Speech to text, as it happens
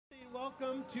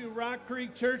Welcome to Rock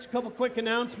Creek Church. A couple quick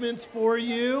announcements for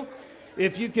you.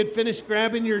 If you could finish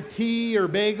grabbing your tea or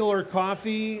bagel or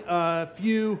coffee, a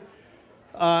few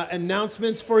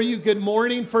announcements for you. Good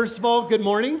morning. First of all, good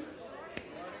morning.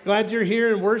 Glad you're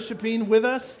here and worshiping with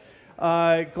us.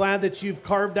 Glad that you've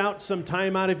carved out some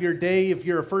time out of your day. If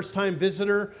you're a first-time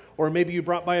visitor, or maybe you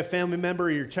brought by a family member,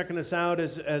 or you're checking us out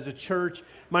as a church.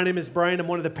 My name is Brian. I'm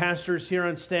one of the pastors here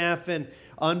on staff, and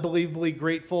unbelievably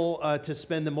grateful to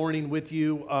spend the morning with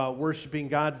you worshiping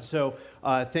God. So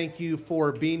thank you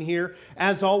for being here.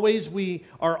 As always, we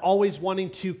are always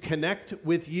wanting to connect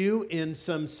with you in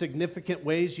some significant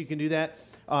ways. You can do that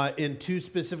in two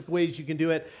specific ways. You can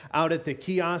do it out at the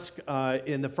kiosk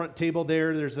in the front table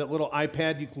there. There's a little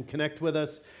iPad. You can connect with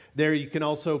us there. You can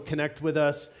also connect with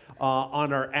us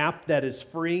on our app that is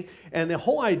free. And the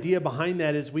whole idea behind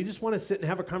that is we just want to sit and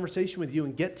have a conversation with you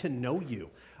and get to know you.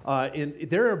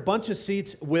 There are a bunch of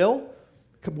seats. Will,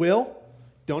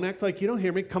 don't act like you don't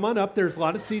hear me. Come on up. There's a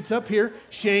lot of seats up here.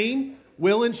 Shane,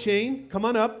 Will and Shane, come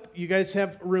on up. You guys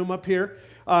have room up here.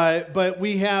 But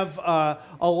we have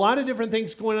a lot of different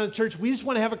things going on in the church. We just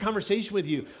want to have a conversation with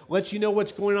you, let you know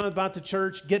what's going on about the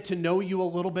church, get to know you a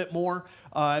little bit more,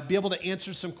 be able to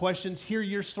answer some questions, hear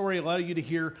your story, allow you to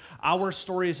hear our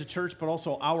story as a church, but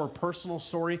also our personal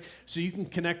story, so you can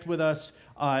connect with us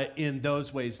in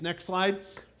those ways. Next slide.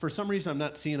 For some reason, I'm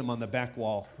not seeing them on the back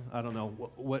wall. I don't know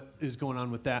what is going on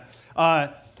with that.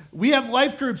 We have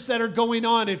life groups that are going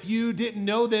on. If you didn't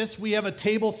know this, we have a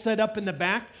table set up in the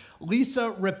back.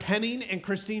 Lisa Repenning and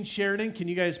Christine Sheridan, can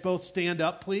you guys both stand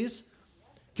up, please?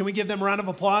 Can we give them a round of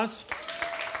applause?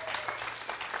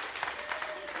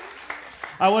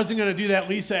 I wasn't going to do that.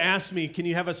 Lisa asked me, can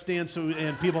you have us stand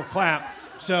and people clap?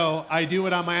 So I do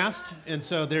what I'm asked, and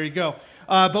so there you go.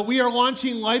 But we are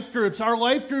launching life groups. Our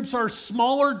life groups are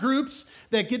smaller groups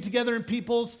that get together in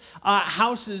people's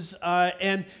houses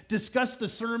and discuss the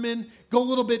sermon, go a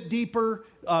little bit deeper,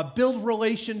 build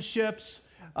relationships,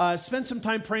 spend some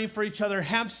time praying for each other,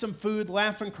 have some food,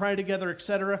 laugh and cry together,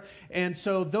 etc. And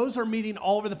so those are meeting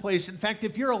all over the place. In fact,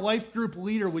 if you're a life group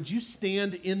leader, would you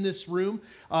stand in this room?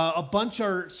 A bunch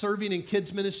are serving in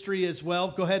kids ministry as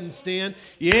well. Go ahead and stand.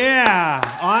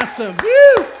 Yeah, awesome.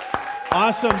 Woo!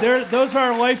 Awesome. Those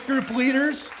are our life group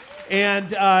leaders. And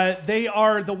they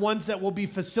are the ones that will be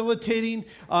facilitating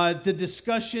the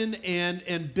discussion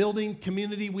and building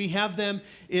community. We have them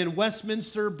in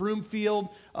Westminster, Broomfield,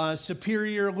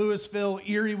 Superior, Louisville,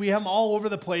 Erie. We have them all over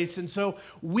the place. And so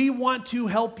we want to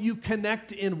help you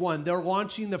connect in one. They're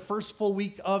launching the first full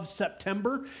week of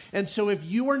September. And so if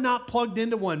you are not plugged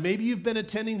into one, maybe you've been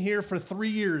attending here for 3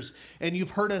 years and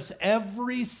you've heard us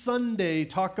every Sunday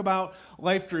talk about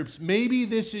life groups. Maybe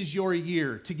this is your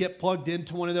year to get plugged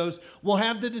into one of those. We'll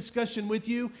have the discussion with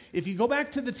you. If you go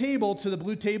back to the table, to the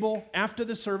blue table after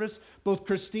the service, both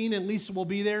Christine and Lisa will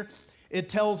be there. It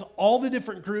tells all the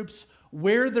different groups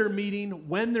where they're meeting,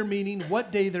 when they're meeting,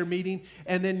 what day they're meeting,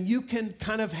 and then you can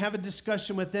kind of have a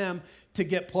discussion with them to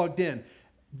get plugged in.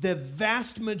 The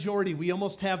vast majority, we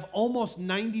almost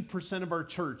 90% of our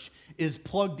church is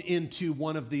plugged into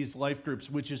one of these life groups,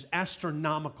 which is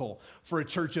astronomical for a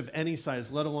church of any size,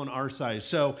 let alone our size.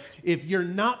 So if you're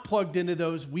not plugged into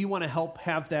those, we want to help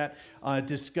have that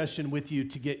discussion with you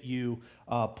to get you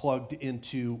plugged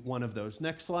into one of those.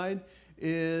 Next slide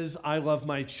is I love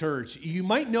my church. You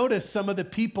might notice some of the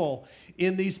people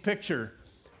in these pictures.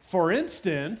 For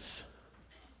instance,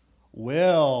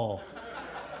 Will.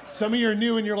 Some of you are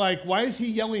new and you're like, why is he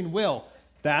yelling Will?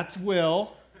 That's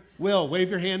Will. Will, wave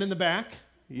your hand in the back.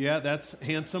 Yeah, that's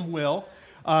handsome Will.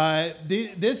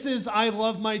 This is I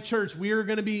Love My Church. We are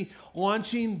going to be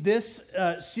launching this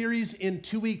series in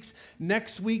 2 weeks.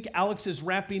 Next week, Alex is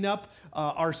wrapping up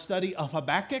our study of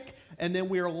Habakkuk, and then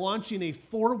we are launching a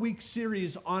 4-week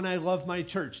series on I Love My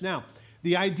Church. Now,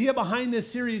 the idea behind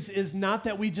this series is not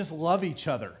that we just love each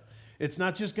other. It's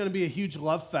not just going to be a huge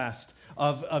love fest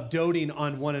of doting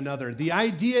on one another. The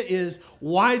idea is,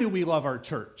 why do we love our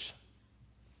church?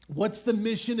 What's the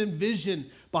mission and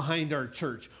vision behind our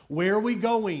church? Where are we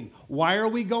going? Why are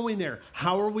we going there?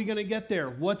 How are we going to get there?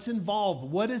 What's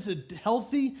involved? What is a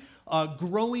healthy,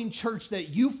 growing church that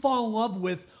you fall in love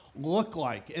with look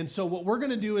like? And so what we're going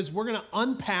to do is we're going to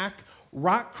unpack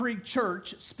Rock Creek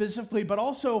Church specifically, but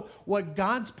also what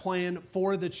God's plan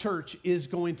for the church is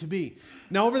going to be.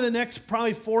 Now, over the next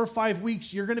probably 4 or 5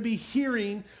 weeks, you're going to be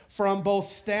hearing from both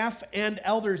staff and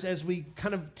elders as we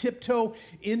kind of tiptoe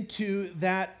into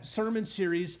that sermon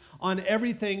series on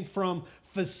everything from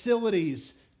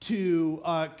facilities to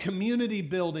community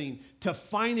building to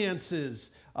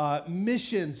finances,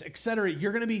 missions, etc.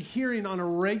 You're going to be hearing on a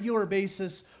regular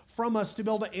basis from us to be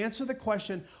able to answer the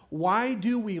question, why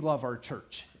do we love our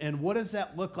church? And what does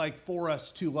that look like for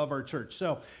us to love our church?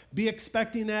 So be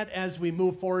expecting that as we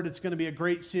move forward. It's going to be a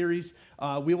great series.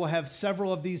 We will have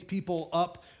several of these people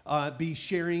up, be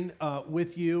sharing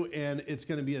with you, and it's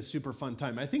going to be a super fun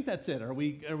time. I think that's it. Are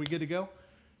we good to go?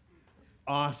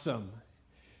 Awesome.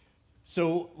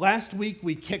 So last week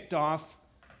we kicked off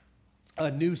a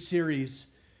new series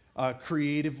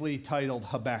creatively titled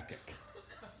Habakkuk.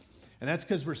 And that's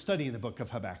because we're studying the book of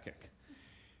Habakkuk.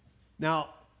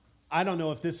 Now, I don't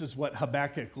know if this is what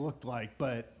Habakkuk looked like,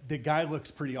 but the guy looks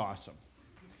pretty awesome.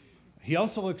 He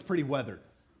also looks pretty weathered.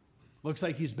 Looks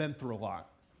like he's been through a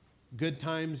lot. Good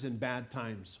times and bad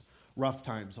times, rough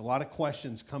times, a lot of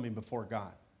questions coming before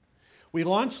God. We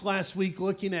launched last week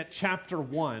looking at chapter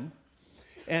 1.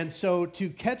 And so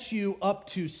to catch you up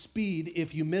to speed,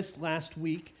 if you missed last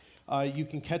week, you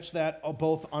can catch that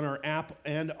both on our app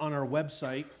and on our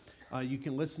website. You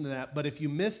can listen to that. But if you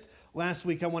missed last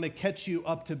week, I want to catch you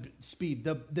up to speed.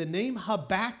 The name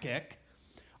Habakkuk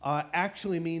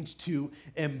actually means to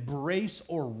embrace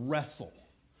or wrestle.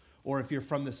 Or if you're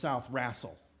from the South,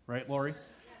 wrestle. Right, Lori?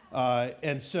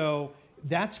 And so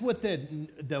that's what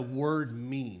the word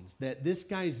means. That this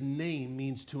guy's name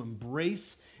means to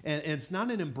embrace. And it's not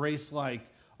an embrace like,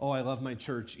 oh, I love my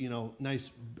church, nice,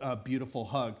 beautiful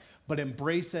hug. But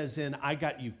embrace as in, I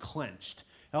got you clenched.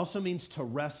 It also means to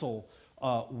wrestle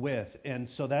with. And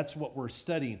so that's what we're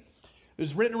studying. It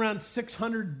was written around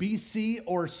 600 BC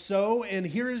or so. And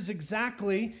here is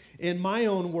exactly, in my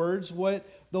own words, what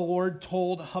the Lord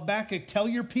told Habakkuk. Tell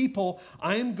your people,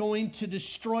 I'm going to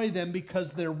destroy them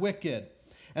because they're wicked.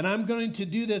 And I'm going to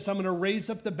do this. I'm going to raise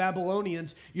up the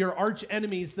Babylonians, your arch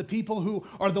enemies, the people who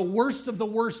are the worst of the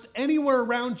worst anywhere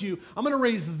around you. I'm going to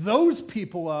raise those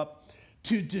people up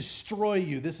to destroy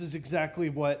you. This is exactly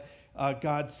what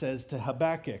God says to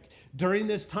Habakkuk. During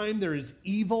this time, there is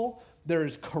evil, there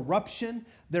is corruption,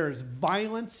 there is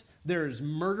violence, there is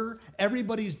murder.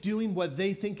 Everybody's doing what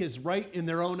they think is right in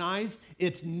their own eyes.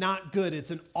 It's not good.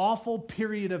 It's an awful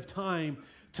period of time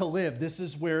to live. This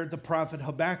is where the prophet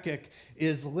Habakkuk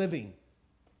is living.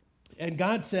 And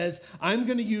God says, I'm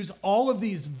going to use all of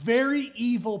these very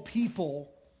evil people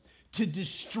to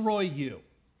destroy you.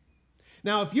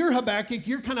 Now, if you're Habakkuk,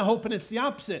 you're kind of hoping it's the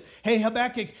opposite. Hey,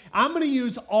 Habakkuk, I'm going to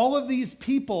use all of these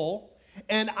people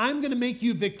and I'm going to make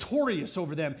you victorious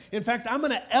over them. In fact, I'm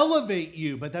going to elevate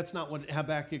you. But that's not what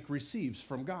Habakkuk receives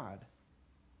from God.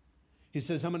 He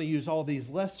says, I'm going to use all these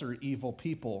lesser evil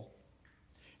people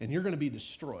and you're going to be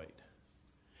destroyed.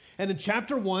 And in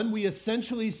chapter 1, we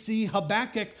essentially see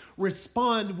Habakkuk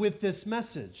respond with this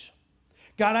message.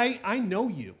 God, I know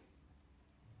you.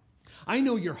 I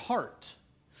know your heart.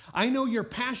 I know your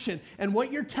passion. And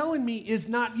what you're telling me is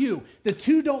not you. The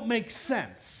two don't make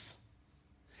sense.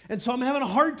 And so I'm having a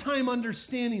hard time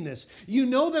understanding this. You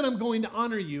know that I'm going to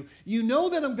honor you. You know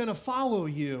that I'm going to follow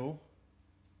you.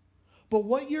 But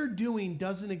what you're doing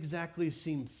doesn't exactly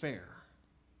seem fair.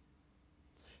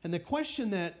 And the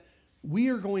question that we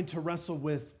are going to wrestle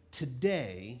with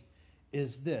today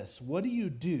is this. What do you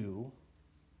do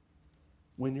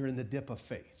when you're in the dip of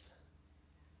faith?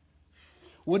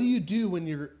 What do you do when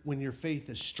your faith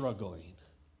is struggling?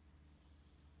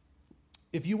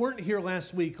 If you weren't here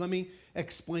last week, let me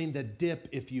explain the dip,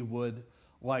 if you would,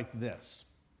 like this.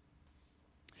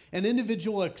 An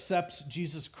individual accepts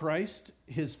Jesus Christ,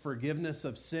 his forgiveness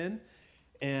of sin,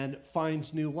 and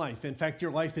finds new life. In fact,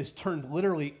 your life is turned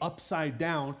literally upside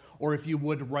down, or if you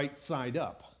would, right side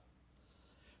up.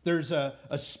 There's a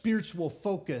spiritual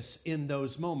focus in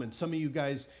those moments. Some of you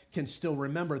guys can still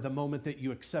remember the moment that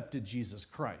you accepted Jesus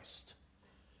Christ.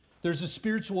 There's a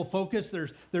spiritual focus.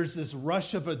 There's this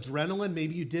rush of adrenaline.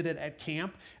 Maybe you did it at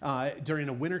camp, during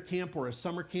a winter camp or a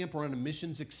summer camp or on a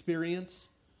missions experience.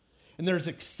 And there's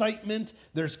excitement.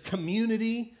 There's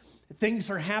community.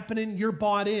 Things are happening. You're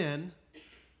bought in.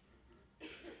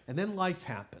 And then life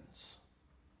happens.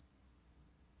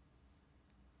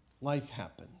 Life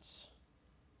happens.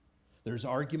 There's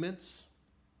arguments.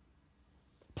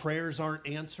 Prayers aren't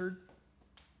answered.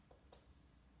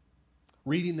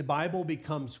 Reading the Bible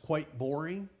becomes quite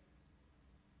boring.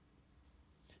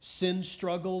 Sin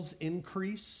struggles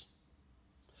increase.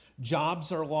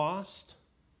 Jobs are lost.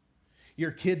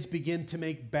 Your kids begin to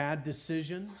make bad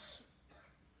decisions.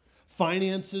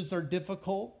 Finances are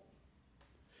difficult.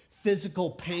 Physical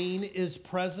pain is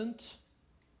present.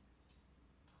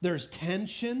 There's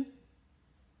tension.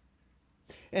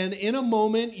 And in a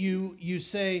moment, you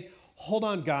say, hold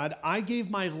on, God, I gave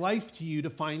my life to you to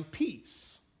find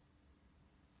peace.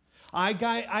 I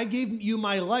gave you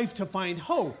my life to find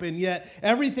hope, and yet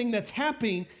everything that's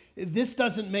happening, this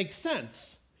doesn't make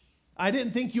sense. I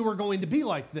didn't think you were going to be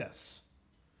like this.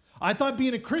 I thought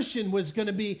being a Christian was going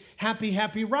to be happy,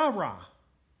 happy, rah, rah.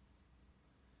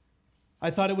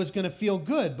 I thought it was going to feel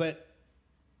good, but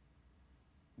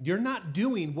you're not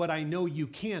doing what I know you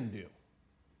can do.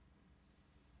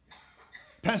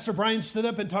 Pastor Brian stood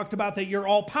up and talked about that you're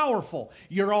all powerful,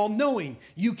 you're all knowing,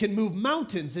 you can move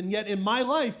mountains, and yet in my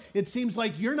life, it seems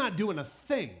like you're not doing a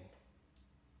thing.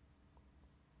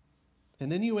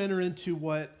 And then you enter into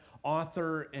what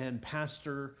author and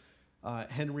pastor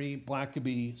Henry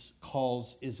Blackaby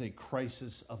calls is a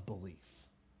crisis of belief.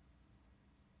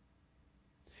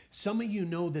 Some of you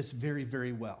know this very,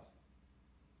 very well.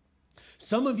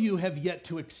 Some of you have yet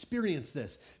to experience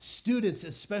this. Students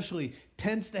especially,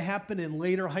 tends to happen in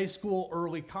later high school,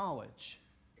 early college.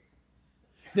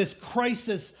 This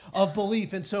crisis of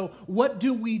belief. And so what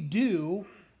do we do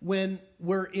when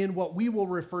we're in what we will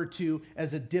refer to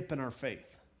as a dip in our faith?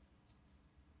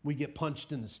 We get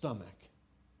punched in the stomach.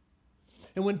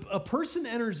 And when a person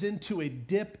enters into a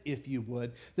dip, if you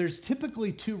would, there's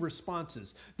typically two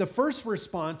responses. The first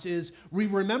response is we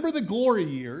remember the glory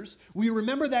years, we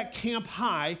remember that camp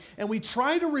high, and we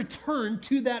try to return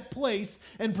to that place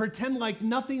and pretend like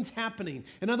nothing's happening.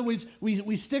 In other words,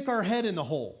 we stick our head in the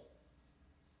hole.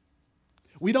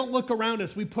 We don't look around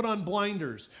us. We put on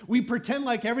blinders. We pretend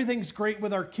like everything's great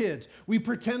with our kids. We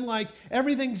pretend like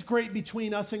everything's great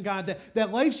between us and God,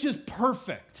 that life's just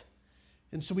perfect.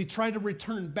 And so we try to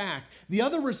return back. The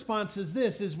other response is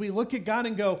this, is we look at God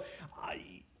and go,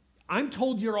 I'm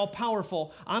told you're all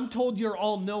powerful. I'm told you're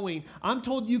all knowing. I'm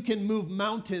told you can move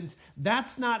mountains.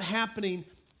 That's not happening.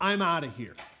 I'm out of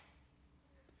here.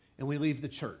 And we leave the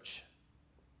church.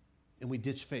 And we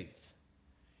ditch faith.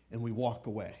 And we walk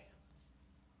away.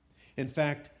 In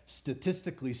fact,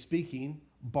 statistically speaking,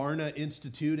 Barna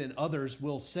Institute and others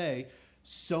will say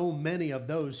so many of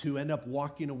those who end up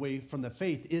walking away from the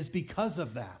faith is because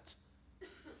of that.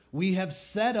 We have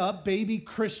set up baby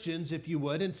Christians, if you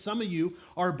would, and some of you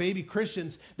are baby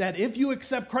Christians, that if you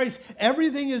accept Christ,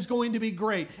 everything is going to be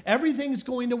great. Everything's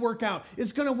going to work out.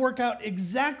 It's going to work out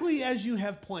exactly as you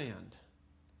have planned.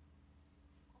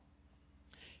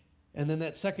 And then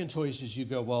that second choice is you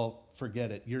go, well,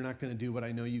 forget it. You're not going to do what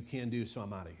I know you can do, so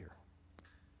I'm out of here.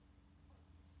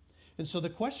 And so the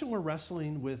question we're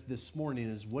wrestling with this morning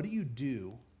is, what do you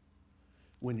do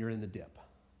when you're in the dip?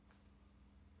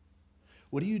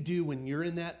 What do you do when you're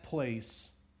in that place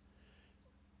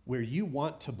where you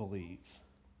want to believe,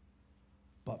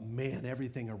 but man,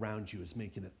 everything around you is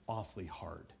making it awfully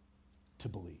hard to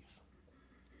believe?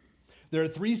 There are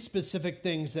three specific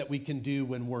things that we can do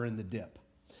when we're in the dip.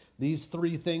 These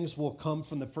three things will come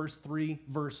from the first three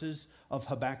verses of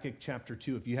Habakkuk chapter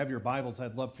 2. If you have your Bibles,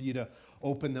 I'd love for you to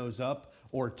open those up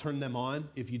or turn them on.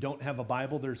 If you don't have a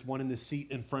Bible, there's one in the seat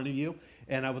in front of you,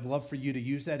 and I would love for you to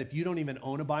use that. If you don't even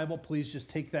own a Bible, please just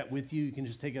take that with you. You can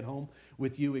just take it home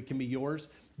with you. It can be yours.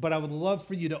 But I would love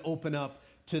for you to open up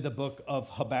to the book of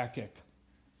Habakkuk.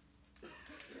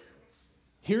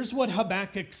 Here's what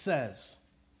Habakkuk says.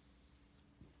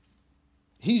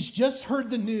 He's just heard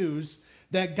the news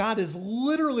that God is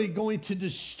literally going to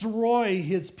destroy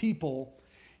his people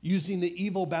using the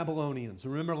evil Babylonians.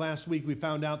 Remember last week we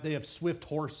found out they have swift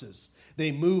horses.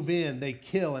 They move in, they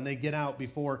kill, and they get out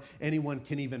before anyone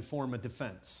can even form a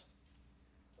defense.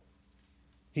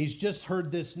 He's just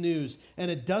heard this news, and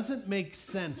it doesn't make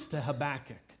sense to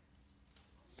Habakkuk.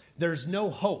 There's no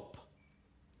hope.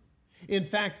 In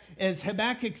fact, as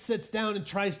Habakkuk sits down and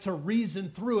tries to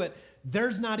reason through it,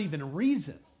 there's not even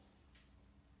reason.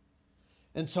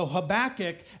 And so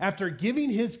Habakkuk, after giving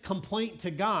his complaint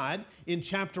to God in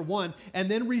chapter 1 and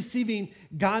then receiving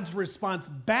God's response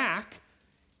back,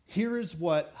 here is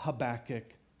what Habakkuk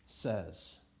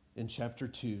says in chapter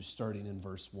 2, starting in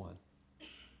verse 1.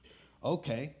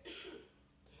 Okay,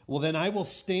 well then I will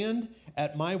stand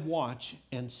at my watch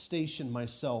and station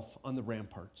myself on the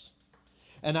ramparts,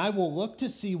 and I will look to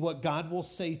see what God will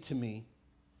say to me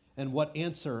and what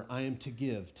answer I am to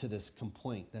give to this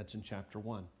complaint. That's in chapter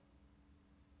 1.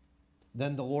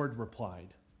 Then the Lord replied,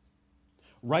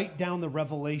 write down the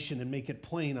revelation and make it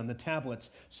plain on the tablets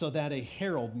so that a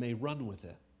herald may run with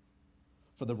it.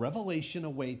 For the revelation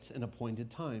awaits an appointed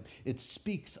time. It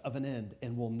speaks of an end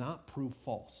and will not prove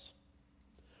false.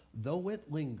 Though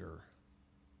it linger,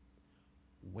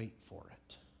 wait for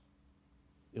it.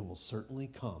 It will certainly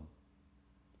come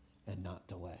and not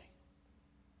delay.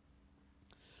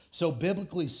 So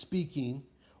biblically speaking,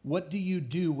 what do you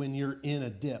do when you're in a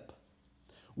dip?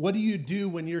 What do you do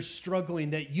when you're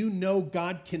struggling that you know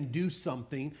God can do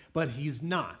something, but he's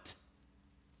not?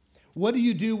 What do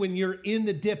you do when you're in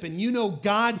the dip and you know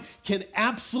God can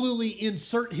absolutely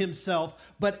insert himself,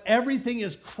 but everything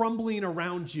is crumbling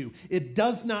around you? It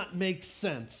does not make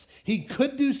sense. He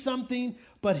could do something,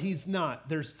 but he's not.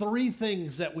 There's 3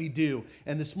 things that we do,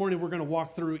 and this morning we're going to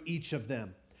walk through each of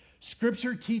them.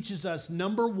 Scripture teaches us,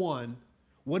 number 1,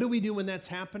 what do we do when that's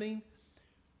happening?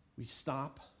 We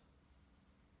stop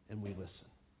and we listen.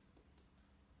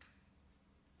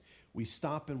 We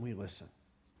stop and we listen.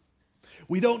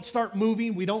 We don't start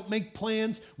moving. We don't make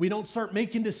plans. We don't start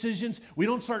making decisions. We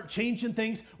don't start changing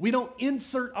things. We don't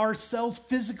insert ourselves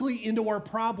physically into our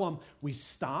problem. We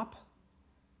stop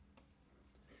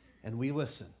and we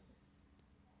listen.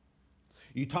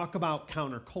 You talk about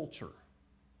counterculture.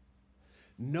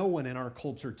 No one in our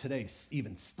culture today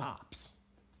even stops.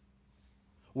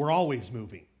 We're always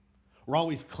moving. We're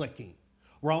always clicking.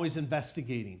 We're always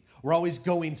investigating. We're always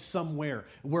going somewhere.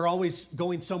 We're always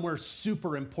going somewhere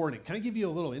super important. Can I give you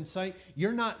a little insight?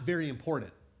 You're not very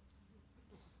important.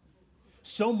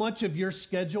 So much of your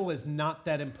schedule is not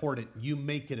that important. You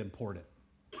make it important.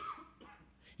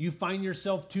 You find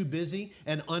yourself too busy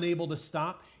and unable to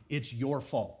stop, it's your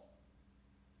fault.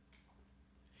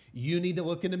 You need to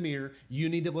look in the mirror. You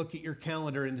need to look at your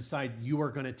calendar and decide you are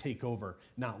going to take over,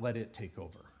 not let it take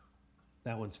over.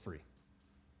 That one's free.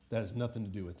 That has nothing to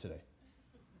do with today.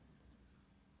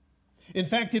 In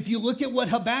fact, if you look at what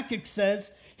Habakkuk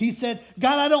says, he said,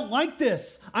 God, I don't like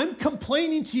this. I'm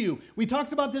complaining to you. We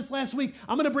talked about this last week.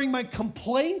 I'm going to bring my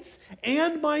complaints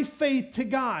and my faith to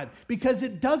God because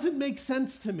it doesn't make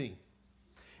sense to me.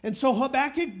 And so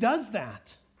Habakkuk does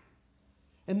that.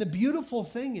 And the beautiful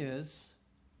thing is,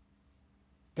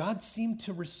 God seemed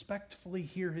to respectfully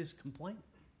hear his complaint.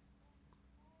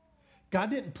 God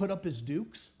didn't put up his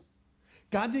dukes.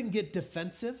 God didn't get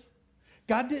defensive.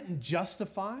 God didn't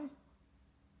justify.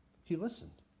 He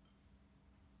listened.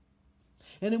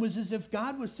 And it was as if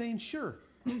God was saying, sure,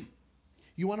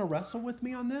 you want to wrestle with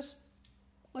me on this?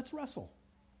 Let's wrestle.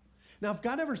 Now, if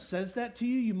God ever says that to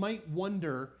you, you might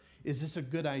wonder, is this a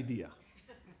good idea?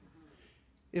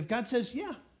 If God says,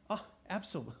 yeah,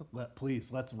 absolutely,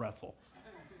 please, let's wrestle.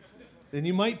 Then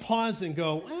you might pause and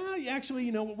go, well, actually,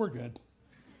 you know what, we're good.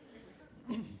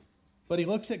 But he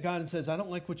looks at God and says, I don't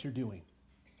like what you're doing.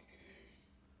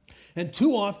 And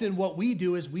too often what we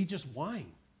do is we just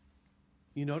whine.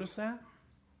 You notice that?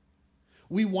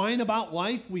 We whine about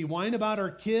life. We whine about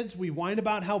our kids. We whine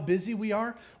about how busy we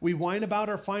are. We whine about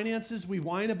our finances. We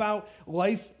whine about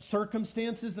life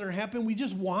circumstances that are happening. We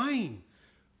just whine.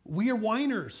 We are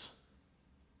whiners.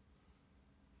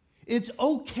 It's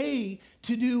okay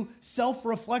to do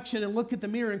self-reflection and look at the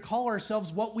mirror and call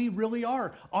ourselves what we really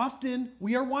are. Often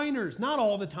we are whiners, not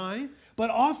all the time, but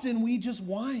often we just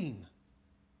whine.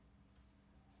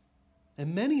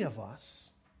 And many of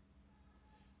us,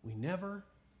 we never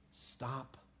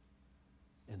stop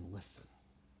and listen.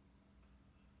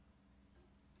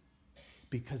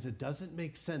 Because it doesn't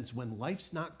make sense when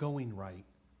life's not going right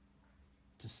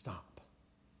to stop.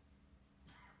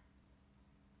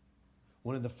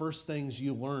 One of the first things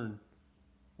you learn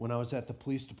when I was at the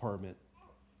police department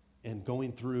and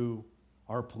going through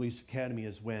our police academy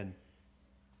is when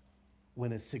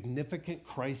a significant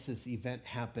crisis event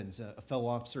happens, a fellow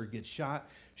officer gets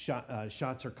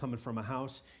shots are coming from a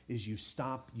house, is you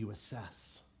stop, you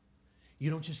assess. You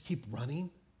don't just keep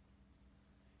running.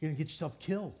 You're going to get yourself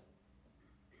killed.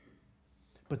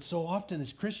 But so often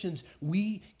as Christians,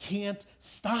 we can't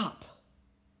stop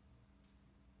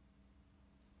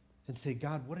and say,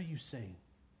 God, what are you saying?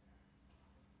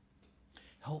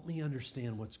 Help me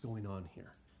understand what's going on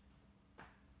here.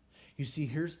 You see,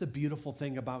 here's the beautiful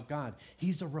thing about God.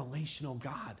 He's a relational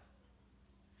God.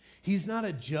 He's not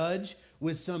a judge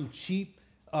with some cheap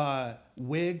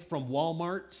wig from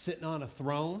Walmart sitting on a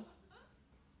throne.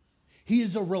 He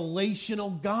is a relational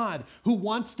God who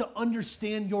wants to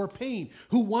understand your pain,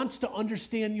 who wants to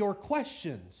understand your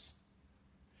questions,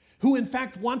 who in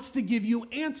fact wants to give you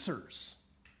answers,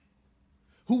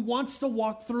 who wants to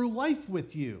walk through life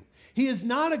with you. He is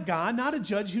not a God, not a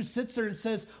judge who sits there and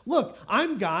says, look,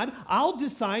 I'm God, I'll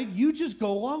decide, you just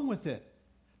go along with it.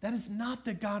 That is not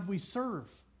the God we serve.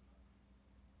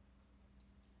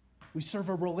 We serve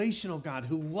a relational God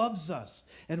who loves us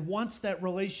and wants that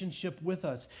relationship with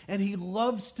us. And he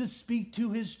loves to speak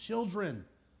to his children.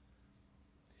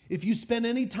 If you spend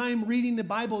any time reading the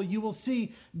Bible, you will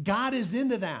see God is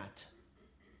into that.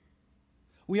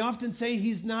 We often say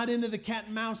he's not into the cat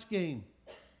and mouse game.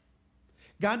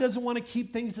 God doesn't want to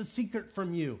keep things a secret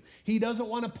from you. He doesn't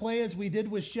want to play, as we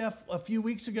did with Chef a few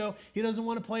weeks ago, he doesn't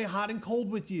want to play hot and cold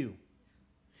with you.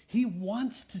 He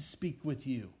wants to speak with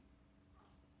you.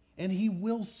 And he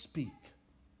will speak.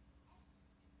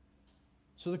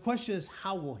 So the question is,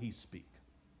 how will he speak?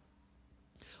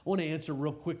 I want to answer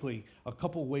real quickly a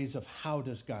couple ways of how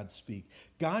does God speak.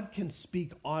 God can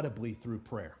speak audibly through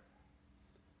prayer.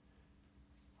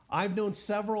 I've known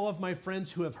several of my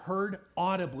friends who have heard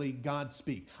audibly God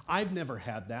speak. I've never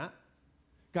had that.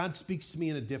 God speaks to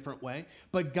me in a different way,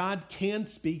 but God can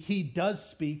speak. He does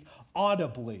speak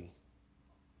audibly.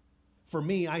 For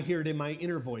me, I hear it in my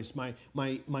inner voice,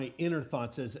 my inner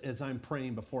thoughts as I'm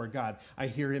praying before God. I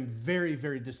hear him very,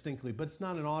 very distinctly, but it's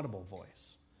not an audible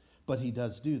voice. But he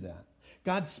does do that.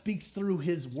 God speaks through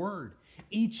his word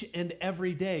each and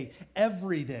every day.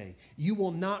 Every day. You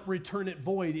will not return it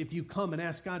void if you come and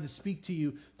ask God to speak to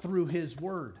you through his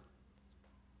word.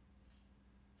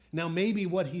 Now, maybe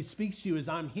what he speaks to you is,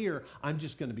 I'm here, I'm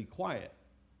just going to be quiet.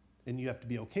 And you have to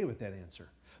be okay with that answer.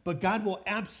 But God will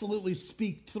absolutely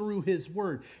speak through his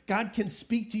word. God can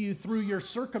speak to you through your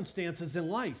circumstances in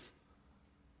life.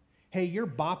 Hey, your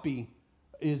boppy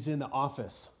is in the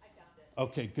office.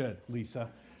 Okay, good, Lisa.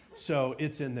 So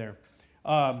it's in there.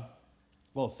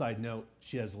 Well, side note,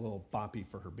 she has a little boppy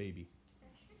for her baby.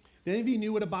 Did any of you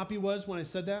knew what a boppy was when I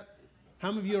said that?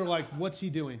 How many of you are like, what's he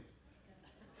doing?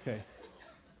 Okay.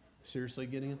 Seriously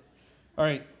getting it? All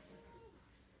right.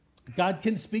 God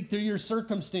can speak through your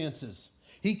circumstances.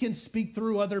 He can speak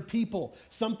through other people.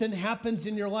 Something happens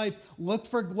in your life. Look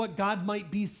for what God might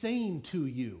be saying to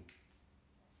you.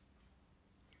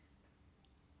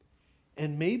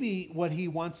 And maybe what he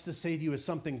wants to say to you is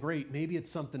something great. Maybe it's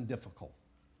something difficult.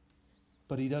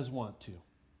 But he does want to.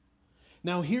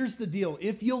 Now, here's the deal.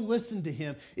 If you'll listen to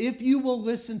him, if you will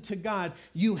listen to God,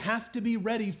 you have to be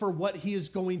ready for what he is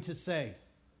going to say.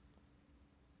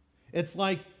 It's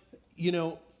like,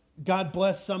 God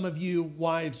bless some of you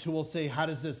wives who will say, how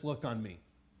does this look on me?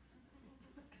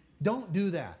 Don't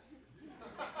do that.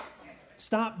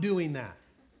 Stop doing that.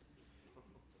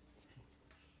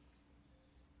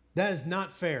 That is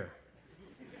not fair.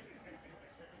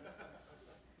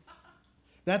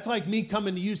 That's like me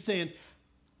coming to you saying,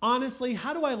 honestly,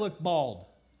 how do I look bald?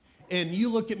 And you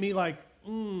look at me like,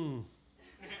 don't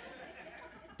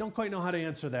quite know how to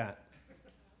answer that.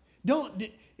 I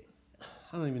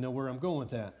don't even know where I'm going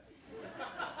with that.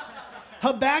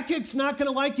 Habakkuk's not going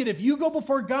to like it. If you go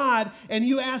before God and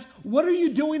you ask, what are you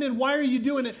doing and why are you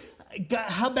doing it?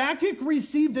 Habakkuk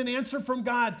received an answer from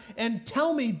God. And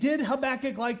tell me, did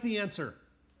Habakkuk like the answer?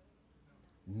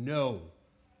 No.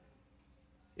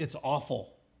 It's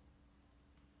awful.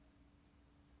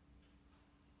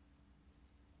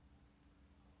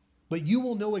 But you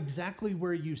will know exactly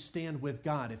where you stand with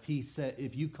God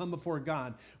if you come before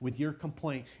God with your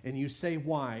complaint and you say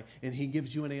why and he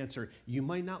gives you an answer. You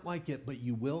might not like it, but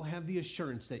you will have the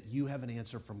assurance that you have an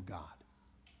answer from God.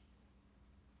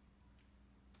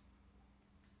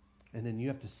 And then you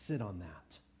have to sit on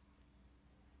that.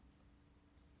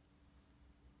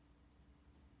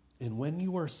 And when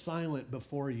you are silent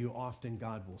before you, often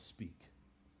God will speak.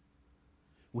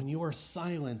 When you are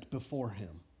silent before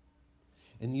him,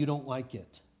 and you don't like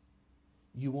it,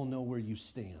 you will know where you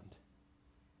stand.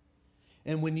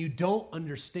 And when you don't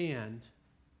understand,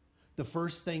 the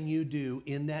first thing you do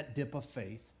in that dip of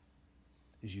faith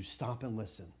is you stop and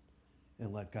listen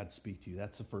and let God speak to you.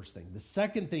 That's the first thing. The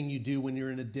second thing you do when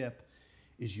you're in a dip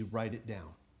is you write it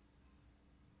down.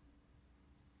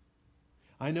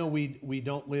 I know we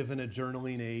don't live in a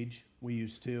journaling age. We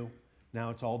used to. Now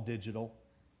it's all digital.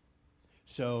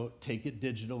 So take it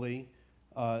digitally.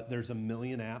 There's a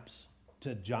million apps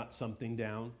to jot something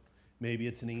down. Maybe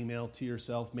it's an email to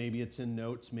yourself. Maybe it's in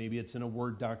notes. Maybe it's in a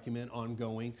Word document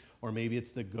ongoing. Or maybe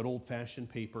it's the good old-fashioned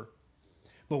paper.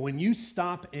 But when you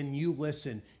stop and you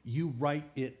listen, you write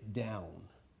it down.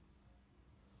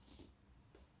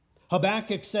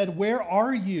 Habakkuk said, where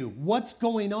are you? What's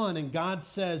going on? And God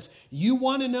says, you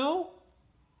want to know?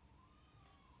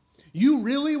 You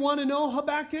really want to know,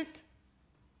 Habakkuk?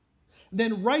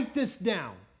 Then write this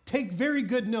down. Take very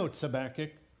good notes,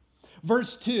 Habakkuk.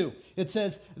 Verse 2, it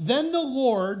says, then the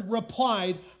Lord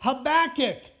replied,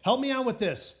 Habakkuk, help me out with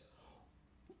this.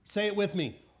 Say it with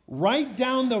me. Write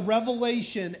down the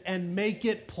revelation and make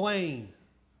it plain.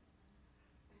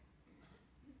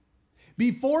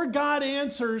 Before God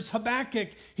answers Habakkuk,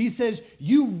 he says,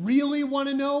 you really want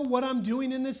to know what I'm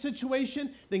doing in this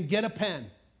situation? Then get a pen.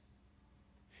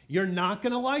 You're not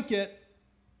going to like it,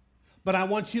 but I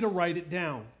want you to write it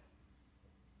down.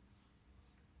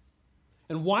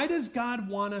 And why does God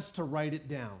want us to write it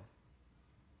down?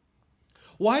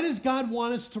 Why does God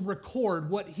want us to record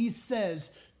what he says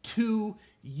to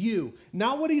you?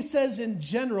 Not what he says in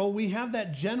general. We have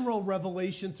that general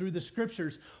revelation through the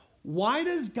scriptures. Why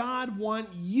does God want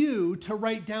you to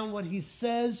write down what he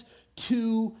says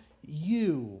to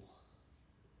you?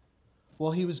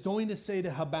 Well, he was going to say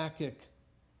to Habakkuk,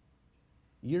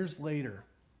 years later,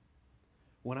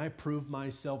 when I prove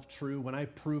myself true, when I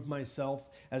prove myself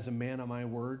as a man of my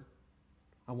word,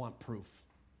 I want proof.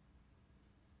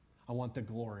 I want the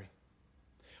glory.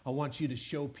 I want you to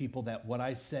show people that what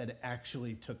I said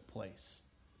actually took place.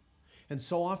 And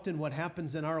so often what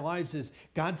happens in our lives is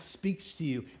God speaks to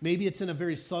you. Maybe it's in a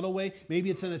very subtle way. Maybe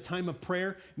it's in a time of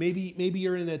prayer. Maybe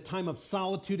you're in a time of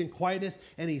solitude and quietness,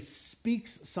 and he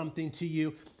speaks something to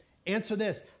you. Answer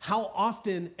this: how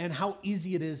often and how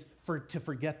easy it is to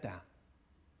forget that.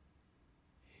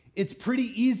 It's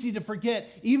pretty easy to forget.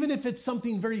 Even if it's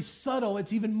something very subtle,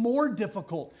 it's even more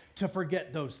difficult to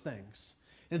forget those things.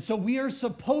 And so we are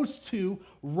supposed to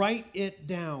write it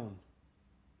down.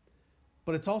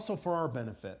 But it's also for our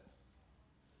benefit.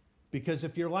 Because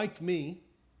if you're like me,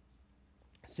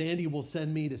 Sandy will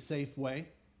send me to Safeway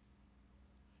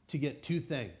to get two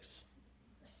things: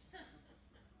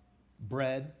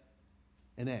 bread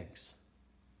and eggs.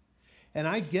 And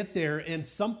I get there, and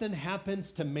something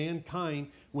happens to mankind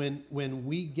when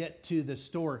we get to the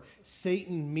store.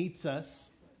 Satan meets us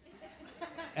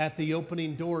at the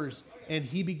opening doors, and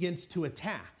he begins to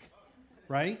attack,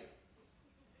 right?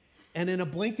 And in a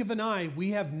blink of an eye,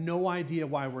 we have no idea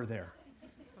why we're there.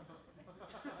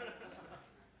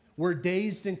 We're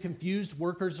dazed and confused.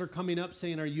 Workers are coming up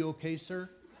saying, "Are you okay, sir?"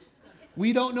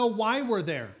 We don't know why we're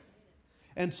there.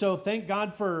 And so thank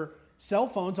God for cell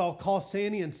phones. I'll call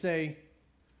Sandy and say,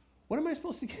 "What am I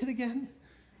supposed to get again?"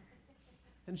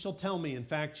 And she'll tell me. In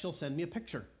fact, she'll send me a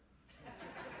picture.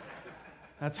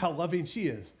 That's how loving she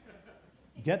is.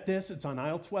 Get this, it's on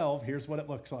aisle 12. Here's what it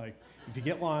looks like. If you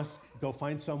get lost, go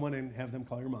find someone and have them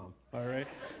call your mom. All right?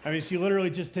 I mean, she literally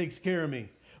just takes care of me.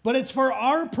 But it's for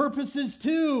our purposes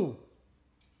too.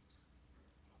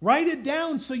 Write it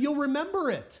down so you'll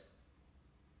remember it.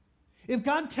 If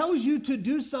God tells you to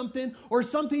do something or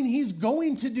something he's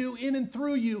going to do in and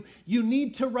through you, you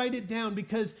need to write it down,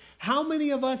 because how many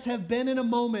of us have been in a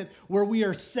moment where we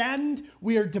are saddened,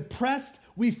 we are depressed,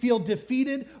 we feel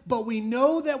defeated, but we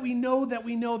know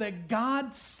that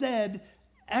God said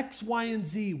X, Y, and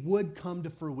Z would come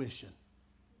to fruition.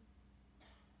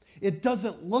 It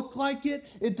doesn't look like it.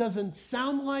 It doesn't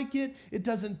sound like it. It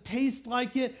doesn't taste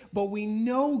like it. But we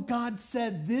know God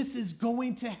said this is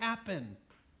going to happen.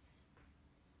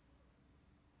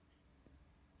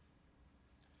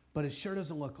 But it sure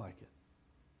doesn't look like it.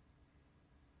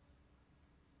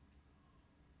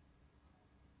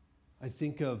 I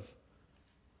think of,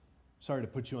 sorry to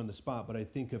put you on the spot, but I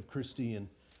think of Christy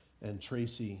and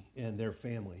Tracy and their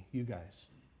family, you guys,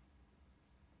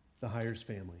 the Hires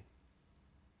family,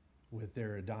 with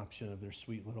their adoption of their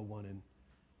sweet little one in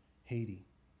Haiti.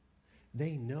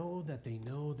 They know that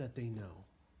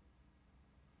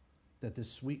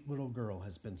this sweet little girl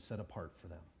has been set apart for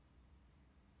them.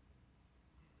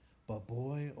 But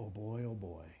boy, oh boy, oh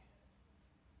boy,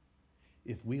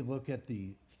 if we look at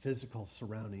the physical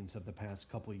surroundings of the past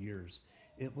couple of years,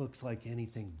 it looks like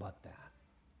anything but that.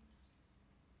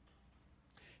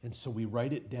 And so we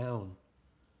write it down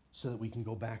so that we can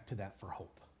go back to that for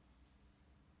hope,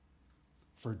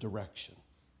 for direction.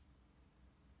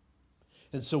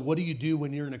 And so what do you do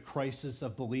when you're in a crisis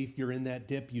of belief? You're in that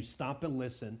dip. You stop and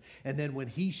listen. And then when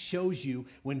he shows you,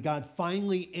 when God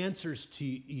finally answers to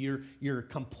your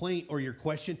complaint or your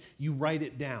question, you write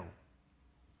it down.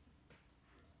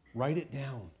 Write it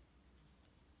down.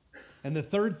 And the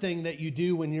third thing that you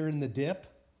do when you're in the dip,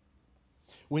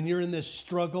 when you're in this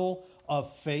struggle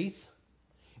of faith,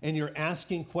 and you're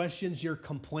asking questions, you're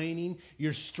complaining,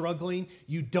 you're struggling,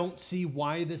 you don't see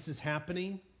why this is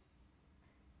happening.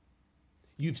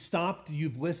 You've stopped,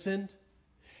 you've listened,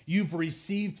 you've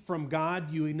received from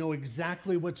God, you know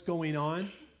exactly what's going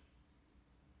on,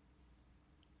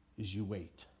 is you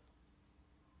wait.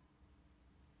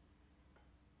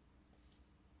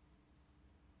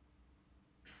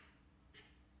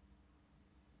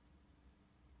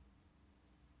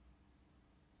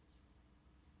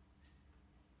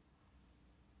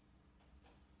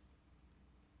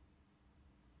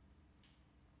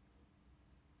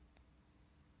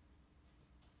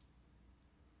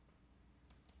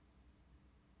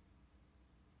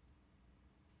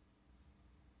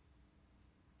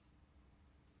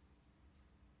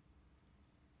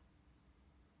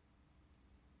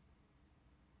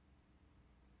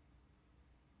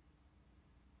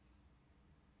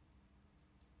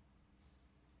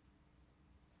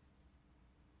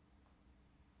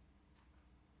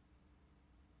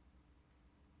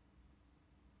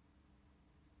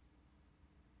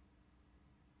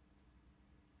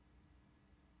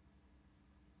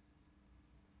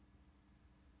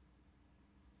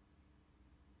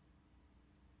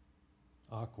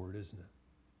 Awkward, isn't it?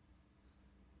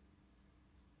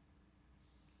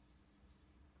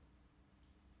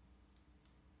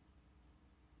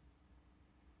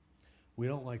 We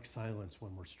don't like silence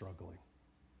when we're struggling.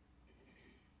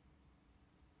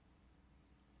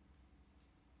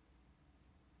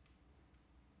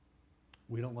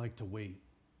 We don't like to wait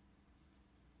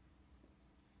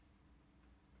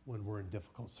when we're in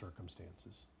difficult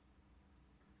circumstances.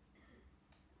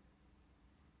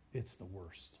 It's the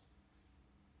worst.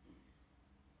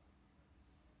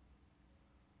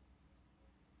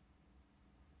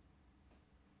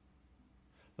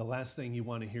 The last thing you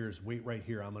want to hear is, wait right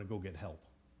here, I'm going to go get help.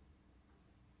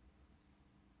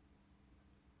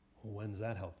 Well, when's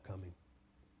that help coming?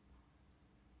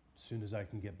 As soon as I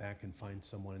can get back and find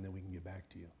someone, and then we can get back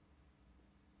to you.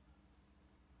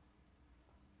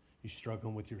 You're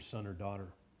struggling with your son or daughter.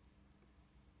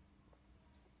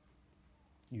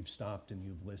 You've stopped and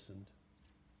you've listened.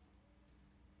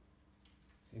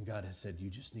 And God has said,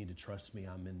 you just need to trust me,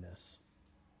 I'm in this.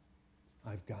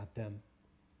 I've got them.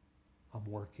 I'm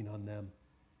working on them.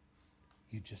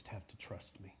 You just have to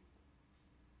trust me.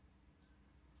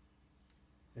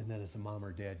 And then as a mom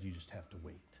or dad, you just have to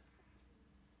wait.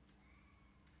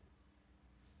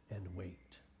 And wait.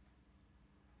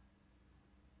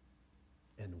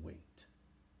 And wait.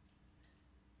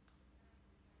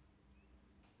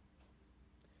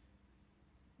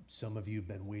 Some of you have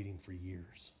been waiting for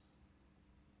years.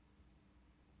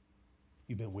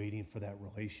 You've been waiting for that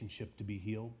relationship to be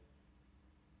healed.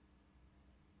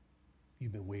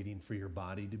 You've been waiting for your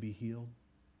body to be healed.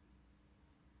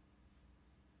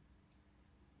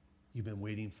 You've been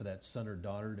waiting for that son or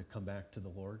daughter to come back to the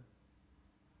Lord.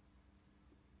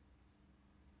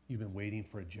 You've been waiting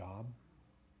for a job.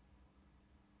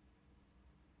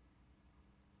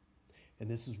 And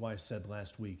this is why I said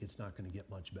last week, it's not going to get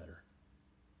much better.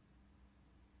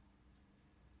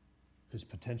 Because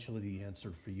potentially the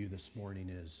answer for you this morning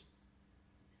is,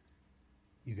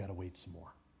 you got to wait some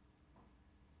more.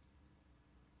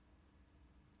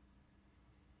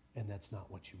 And that's not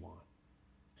what you want.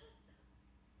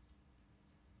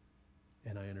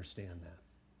 And I understand that.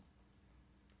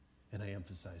 And I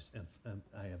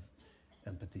I have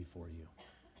empathy for you.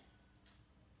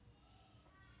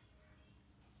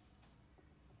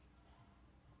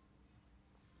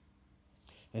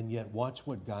 And yet, watch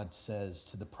what God says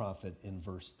to the prophet in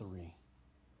verse 3.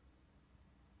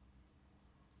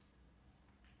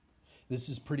 This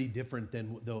is pretty different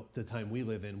than the time we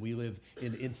live in. We live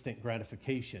in instant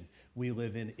gratification. We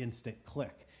live in instant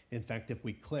click. In fact, if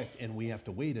we click and we have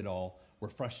to wait it all, we're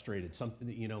frustrated.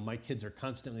 My kids are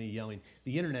constantly yelling,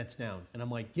 the internet's down. And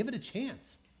I'm like, give it a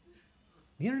chance.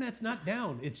 The internet's not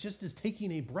down. It's just as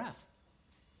taking a breath.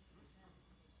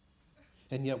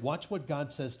 And yet, watch what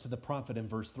God says to the prophet in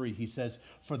verse 3. He says,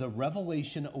 for the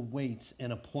revelation awaits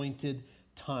an appointed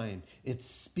time. It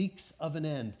speaks of an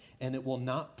end, and it will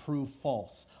not prove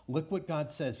false. Look what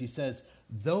God says. He says,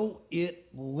 though it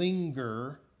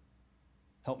linger,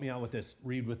 help me out with this,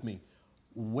 read with me.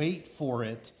 Wait for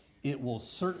it. It will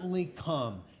certainly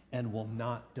come and will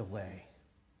not delay.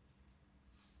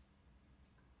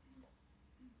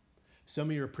 Some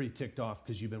of you are pretty ticked off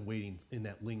because you've been waiting in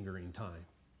that lingering time.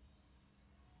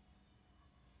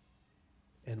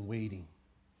 And waiting,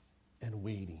 and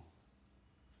waiting.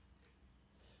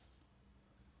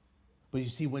 But you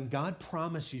see, when God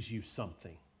promises you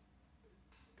something,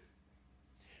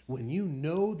 when you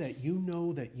know that you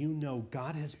know that you know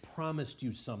God has promised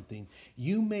you something,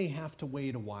 you may have to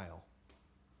wait a while,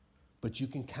 but you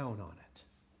can count on it.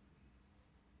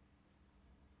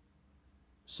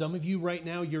 Some of you right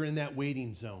now, you're in that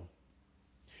waiting zone.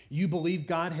 You believe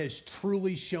God has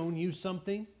truly shown you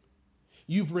something.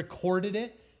 You've recorded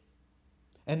it,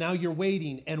 and now you're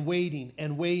waiting and waiting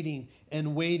and waiting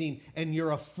and waiting, and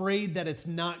you're afraid that it's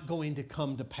not going to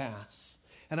come to pass.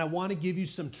 And I want to give you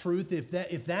some truth.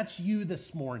 If that's you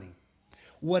this morning,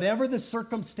 whatever the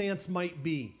circumstance might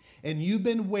be, and you've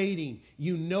been waiting,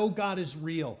 you know God is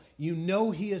real, you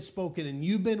know He has spoken, and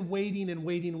you've been waiting and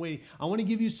waiting and waiting. I want to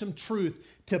give you some truth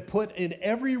to put in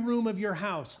every room of your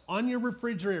house, on your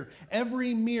refrigerator,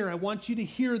 every mirror. I want you to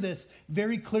hear this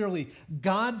very clearly.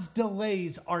 God's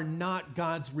delays are not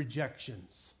God's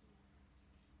rejections.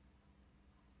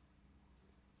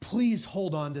 Please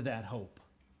hold on to that hope.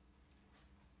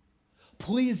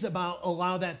 Please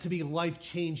allow that to be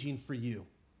life-changing for you.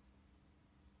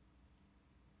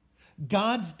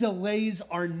 God's delays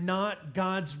are not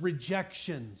God's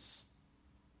rejections.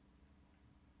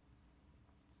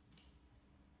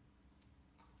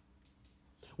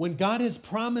 When God has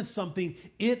promised something,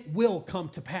 it will come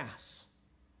to pass.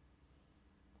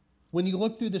 When you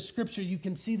look through the scripture, you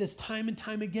can see this time and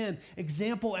time again,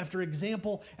 example after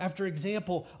example after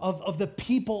example of the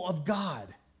people of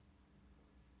God.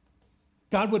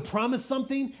 God would promise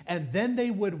something, and then they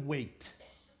would wait.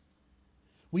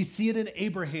 We see it in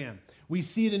Abraham. We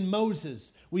see it in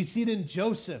Moses. We see it in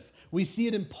Joseph. We see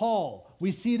it in Paul.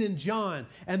 We see it in John.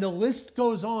 And the list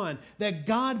goes on that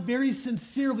God very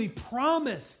sincerely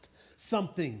promised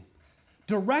something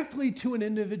directly to an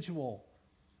individual.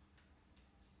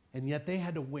 And yet they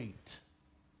had to wait.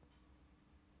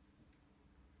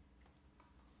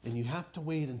 And you have to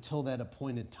wait until that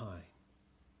appointed time.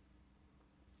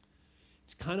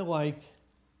 It's kind of like,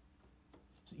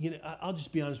 I'll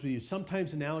just be honest with you.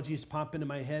 Sometimes analogies pop into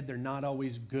my head. They're not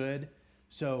always good.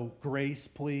 So grace,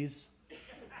 please.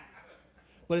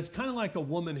 But it's kind of like a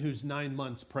woman who's 9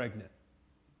 months pregnant.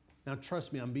 Now,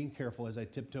 trust me, I'm being careful as I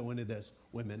tiptoe into this,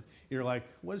 women. You're like,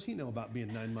 what does he know about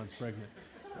being 9 months pregnant?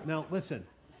 Now, listen.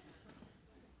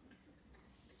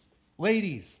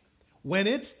 Ladies, when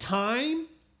it's time,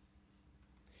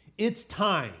 it's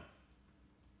time.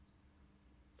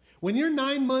 When you're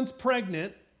 9 months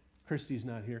pregnant, Christy's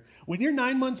not here. When you're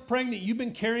 9 months pregnant, you've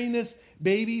been carrying this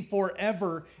baby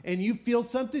forever, and you feel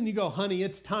something, you go, honey,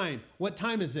 it's time. What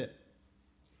time is it?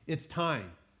 It's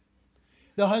time.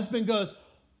 The husband goes,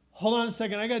 hold on a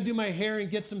second, I got to do my hair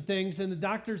and get some things, and the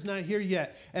doctor's not here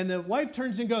yet. And the wife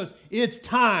turns and goes, it's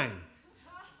time.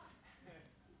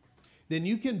 Then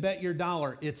you can bet your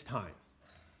dollar it's time.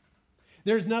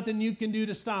 There's nothing you can do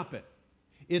to stop it.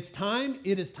 It's time,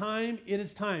 it is time, it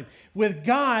is time. With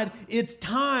God, it's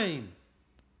time.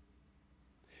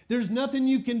 There's nothing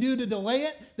you can do to delay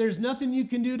it. There's nothing you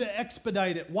can do to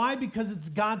expedite it. Why? Because it's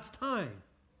God's time.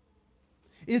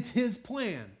 It's His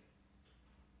plan.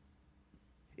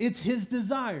 It's His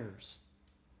desires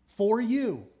for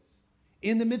you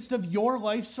in the midst of your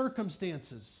life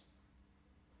circumstances.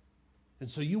 And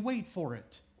so you wait for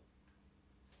it.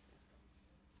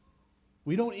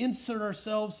 We don't insert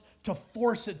ourselves to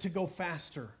force it to go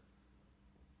faster.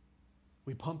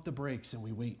 We pump the brakes and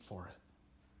we wait for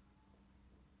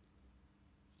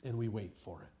it. And we wait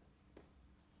for it.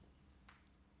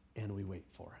 And we wait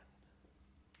for it.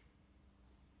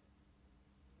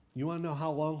 You want to know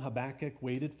how long Habakkuk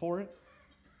waited for it?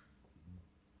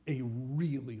 A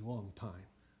really long time.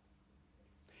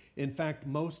 In fact,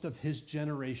 most of his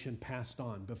generation passed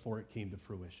on before it came to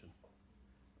fruition.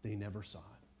 They never saw it.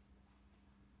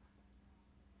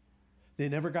 They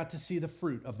never got to see the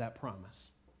fruit of that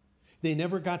promise. They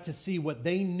never got to see what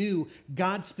they knew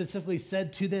God specifically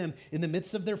said to them in the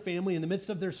midst of their family, in the midst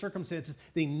of their circumstances.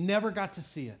 They never got to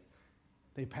see it.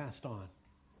 They passed on.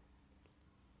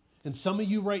 And some of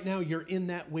you right now, you're in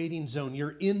that waiting zone.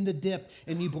 You're in the dip,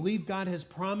 and you believe God has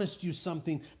promised you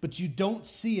something, but you don't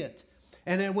see it.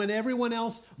 And then when everyone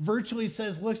else virtually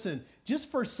says, listen,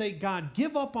 just forsake God,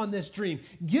 give up on this dream,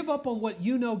 give up on what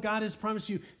you know God has promised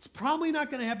you. It's probably not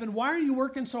going to happen. Why are you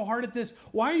working so hard at this?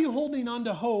 Why are you holding on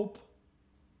to hope?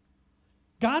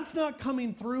 God's not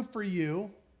coming through for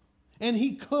you, and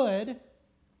He could.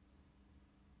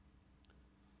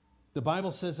 The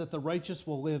Bible says that the righteous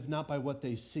will live not by what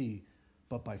they see,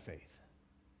 but by faith.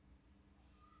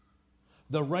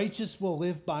 The righteous will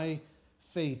live by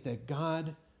faith that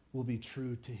God will be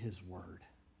true to His word.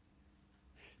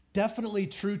 Definitely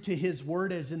true to His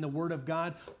word as in the word of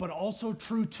God, but also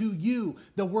true to you,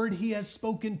 the word He has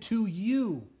spoken to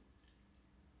you.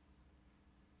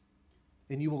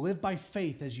 And you will live by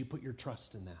faith as you put your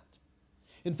trust in that.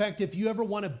 In fact, if you ever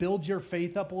want to build your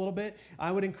faith up a little bit,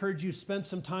 I would encourage you to spend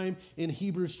some time in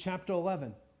Hebrews chapter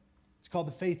 11. It's called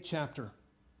the faith chapter.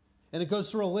 And it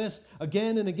goes through a list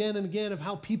again and again and again of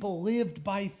how people lived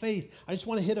by faith. I just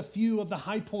want to hit a few of the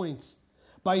high points.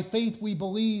 By faith, we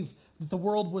believe that the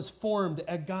world was formed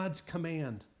at God's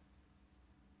command.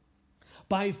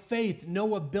 By faith,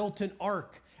 Noah built an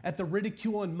ark at the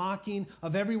ridicule and mocking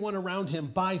of everyone around him.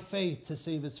 By faith, to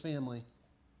save his family.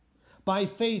 By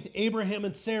faith, Abraham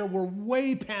and Sarah were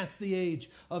way past the age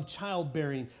of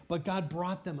childbearing, but God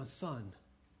brought them a son.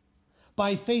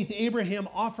 By faith, Abraham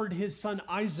offered his son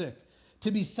Isaac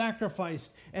to be sacrificed,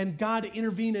 and God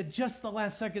intervened at just the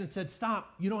last second and said,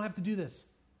 stop, you don't have to do this.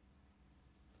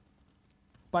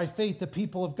 By faith, the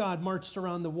people of God marched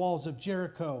around the walls of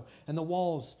Jericho, and the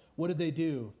walls, what did they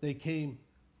do? They came,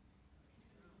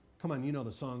 come on, you know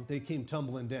the song, they came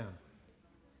tumbling down.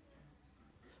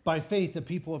 By faith, the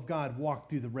people of God walked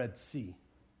through the Red Sea,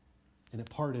 and it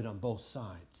parted on both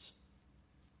sides.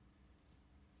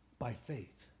 By faith.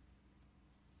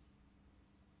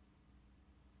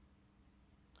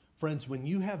 Friends, when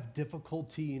you have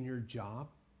difficulty in your job,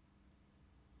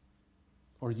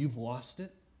 or you've lost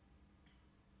it,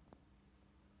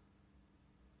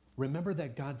 remember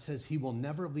that God says he will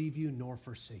never leave you nor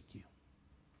forsake you.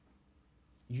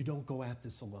 You don't go at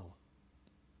this alone.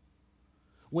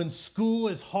 When school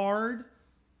is hard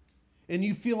and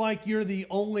you feel like you're the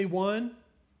only one,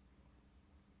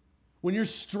 when you're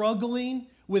struggling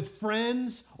with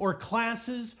friends or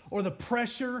classes or the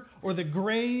pressure or the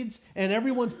grades and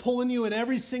everyone's pulling you in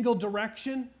every single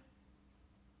direction,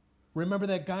 remember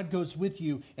that God goes with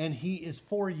you and he is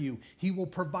for you. He will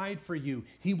provide for you.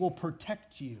 He will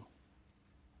protect you.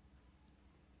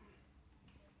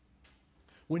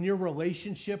 When your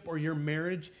relationship or your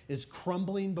marriage is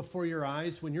crumbling before your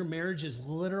eyes, when your marriage is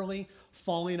literally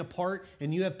falling apart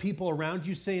and you have people around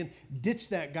you saying, ditch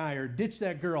that guy or ditch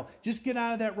that girl, just get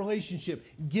out of that relationship,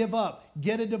 give up,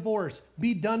 get a divorce,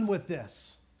 be done with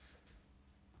this,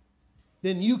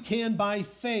 then you can, by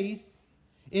faith,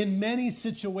 in many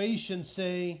situations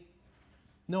say,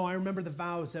 no, I remember the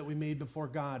vows that we made before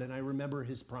God and I remember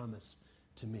his promise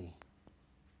to me.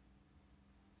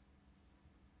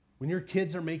 When your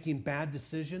kids are making bad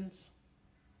decisions,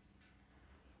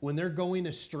 when they're going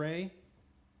astray,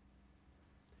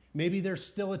 maybe they're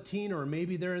still a teen or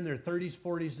maybe they're in their 30s,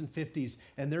 40s, and 50s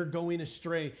and they're going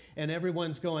astray and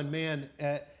everyone's going, man,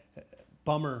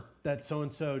 bummer that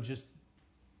so-and-so just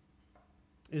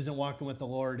isn't walking with the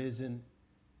Lord, isn't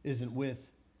with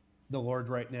the Lord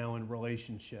right now in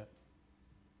relationship.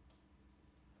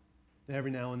 And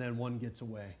every now and then one gets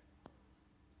away.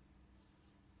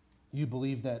 You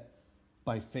believe that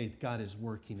by faith God is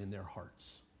working in their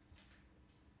hearts.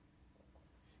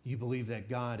 You believe that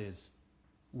God is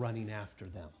running after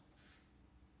them.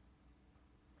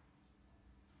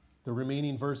 The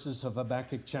remaining verses of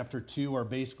Habakkuk chapter 2 are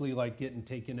basically like getting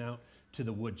taken out to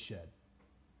the woodshed.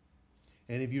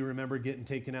 Any of you remember getting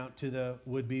taken out to the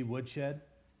would-be woodshed?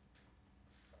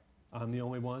 I'm the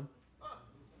only one?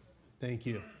 Thank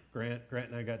you. Grant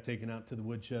and I got taken out to the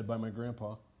woodshed by my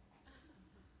grandpa.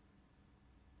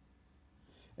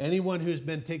 Anyone who's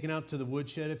been taken out to the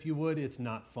woodshed, if you would, it's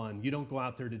not fun. You don't go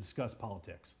out there to discuss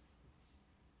politics.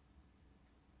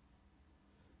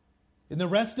 In the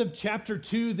rest of chapter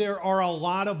 2, there are a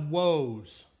lot of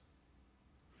woes.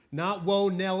 Not woe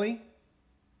Nelly,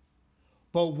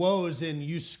 but woes in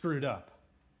you screwed up.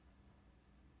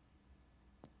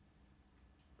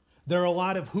 There are a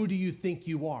lot of who do you think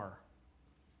you are?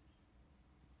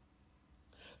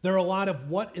 There are a lot of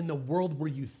what in the world were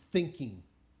you thinking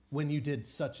when you did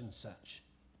such and such.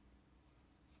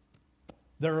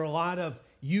 There are a lot of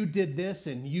you did this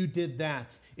and you did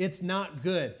that. It's not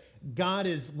good. God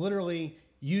is literally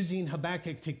using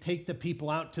Habakkuk to take the people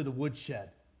out to the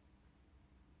woodshed.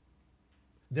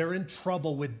 They're in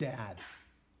trouble with dad.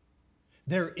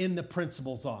 They're in the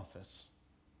principal's office.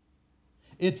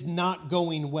 It's not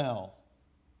going well.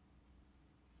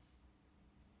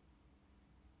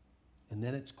 And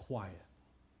then it's quiet.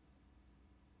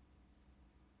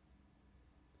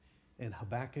 And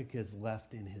Habakkuk is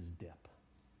left in his dip.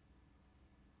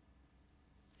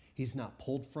 He's not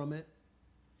pulled from it.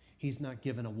 He's not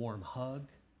given a warm hug.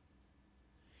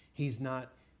 He's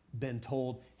not been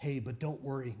told, hey, but don't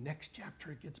worry, next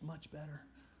chapter it gets much better.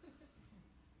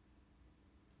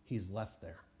 He's left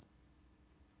there.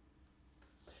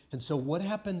 And so what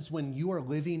happens when you are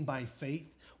living by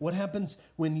faith? What happens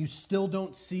when you still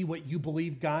don't see what you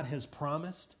believe God has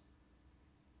promised?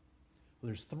 Well,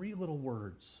 there's 3 little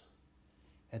words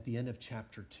at the end of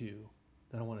chapter 2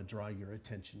 that I want to draw your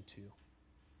attention to.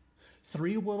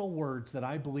 3 little words that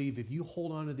I believe if you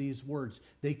hold on to these words,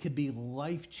 they could be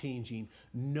life-changing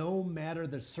no matter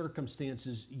the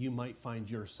circumstances you might find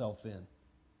yourself in.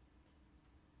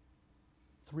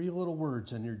 3 little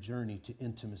words on your journey to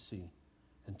intimacy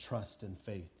and trust and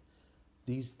faith.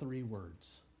 These 3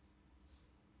 words,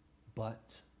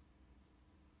 but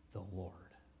the Lord.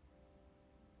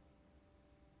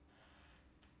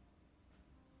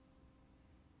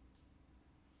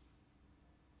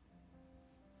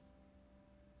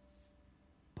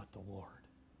 But the Lord.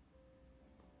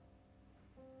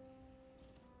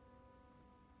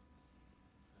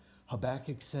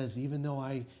 Habakkuk says, even though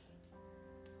I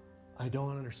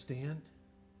don't understand,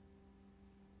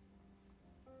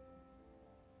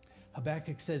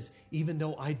 Habakkuk says, even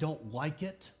though I don't like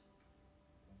it,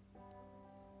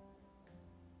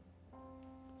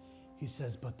 he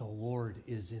says, but the Lord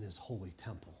is in his holy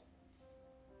temple.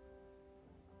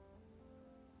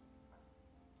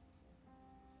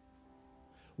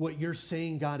 What you're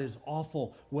saying, God, is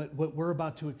awful. What we're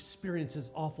about to experience is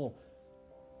awful.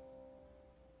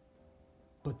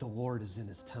 But the Lord is in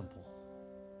his temple.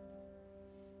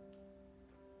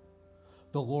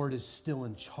 The Lord is still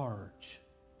in charge.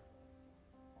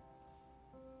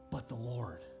 But the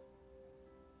Lord,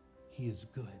 he is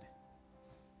good.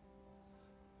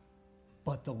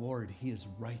 But the Lord, He is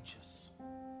righteous.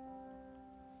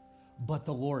 But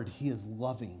the Lord, He is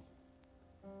loving.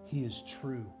 He is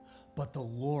true. But the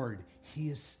Lord, He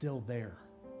is still there.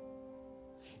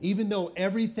 Even though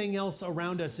everything else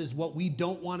around us is what we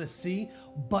don't want to see,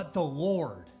 but the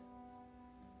Lord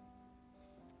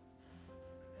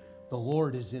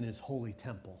is in His holy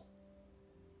temple.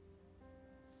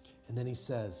 And then He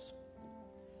says,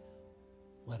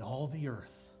 let all the earth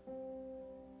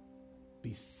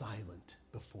be silent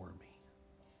before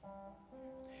me.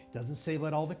 He doesn't say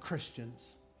let all the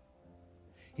Christians.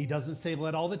 He doesn't say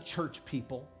let all the church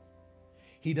people.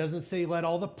 He doesn't say let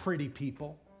all the pretty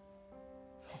people.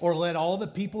 Or let all the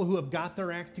people who have got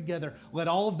their act together, let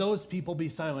all of those people be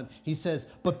silent. He says,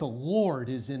 but the Lord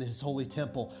is in His holy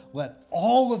temple. Let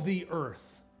all of the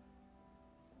earth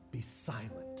be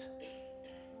silent.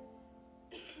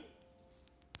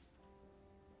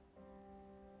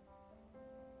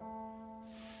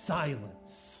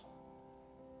 Silence.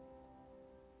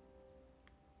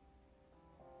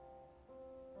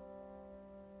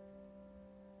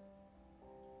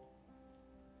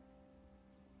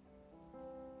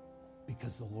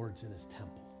 Because the Lord's in His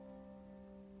temple.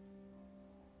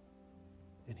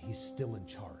 And He's still in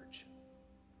charge.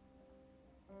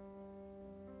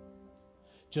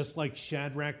 Just like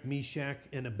Shadrach, Meshach,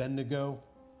 and Abednego,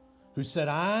 who said,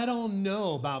 I don't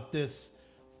know about this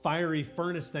fiery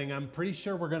furnace thing. I'm pretty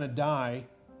sure we're going to die.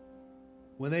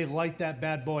 When they light that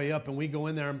bad boy up and we go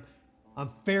in there,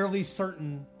 I'm fairly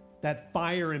certain that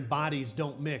fire and bodies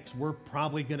don't mix. We're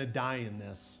probably going to die in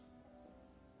this.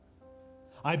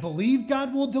 I believe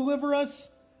God will deliver us.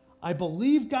 I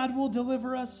believe God will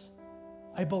deliver us.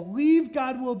 I believe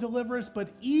God will deliver us.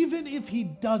 But even if He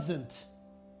doesn't,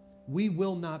 we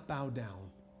will not bow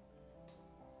down.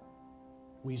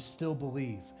 We still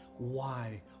believe.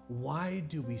 Why? Why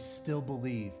do we still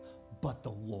believe? But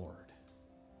the Lord,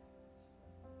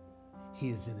 He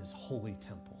is in His holy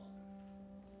temple.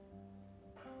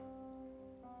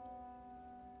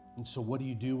 And so what do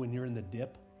you do when you're in the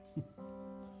dip?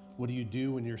 What do you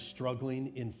do when you're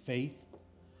struggling in faith?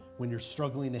 When you're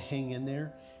struggling to hang in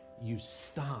there? You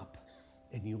stop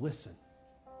and you listen.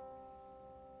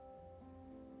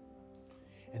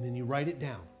 And then you write it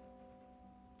down.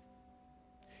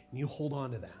 And you hold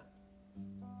on to that.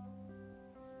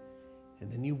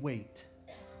 And then you wait.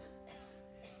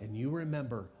 And you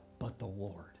remember, but the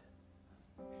Lord.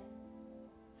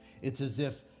 It's as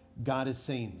if God is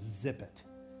saying, zip it.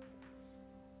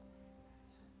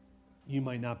 You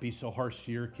might not be so harsh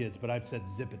to your kids, but I've said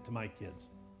zip it to my kids.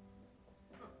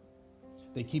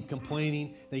 They keep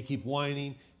complaining. They keep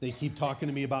whining. They keep talking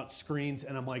to me about screens.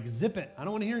 And I'm like, zip it. I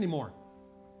don't want to hear anymore.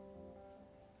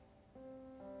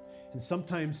 And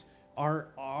sometimes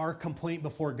our complaint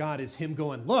before God is Him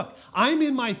going, look, I'm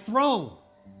in my throne.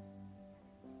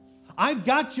 I've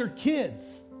got your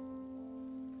kids.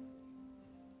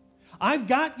 I've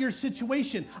got your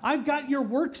situation. I've got your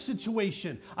work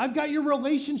situation. I've got your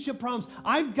relationship problems.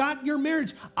 I've got your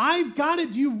marriage. I've got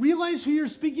it. Do you realize who you're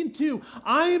speaking to?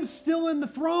 I am still in the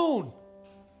throne.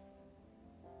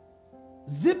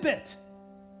 Zip it.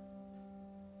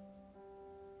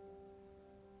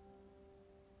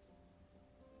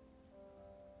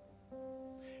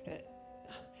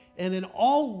 And in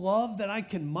all love that I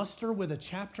can muster with a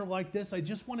chapter like this, I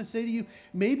just want to say to you,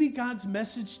 maybe God's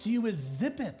message to you is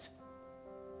zip it.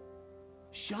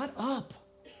 Shut up.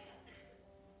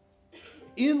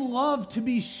 In love, to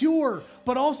be sure,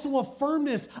 but also a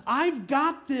firmness. I've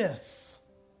got this.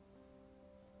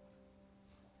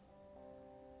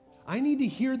 I need to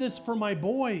hear this for my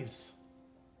boys.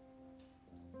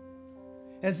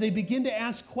 As they begin to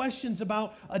ask questions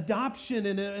about adoption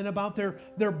and about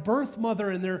their birth mother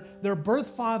and their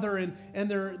birth father and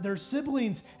their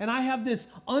siblings. And I have this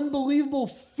unbelievable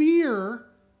fear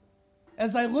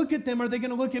as I look at them. Are they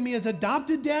going to look at me as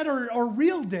adopted dad or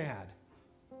real dad?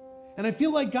 And I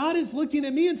feel like God is looking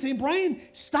at me and saying, Brian,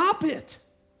 stop it.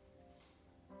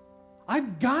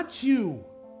 I've got you.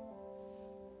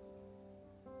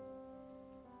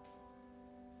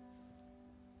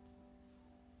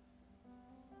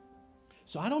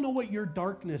 So I don't know what your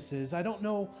darkness is. I don't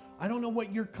know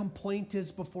what your complaint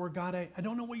is before God. I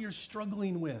don't know what you're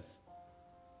struggling with.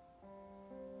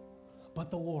 But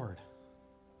the Lord,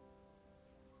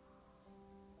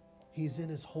 He's in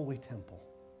His holy temple.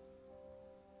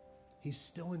 He's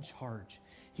still in charge.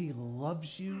 He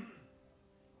loves you.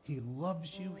 He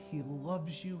loves you. He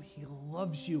loves you. He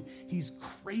loves you. He's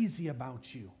crazy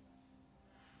about you.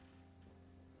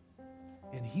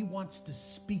 And He wants to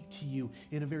speak to you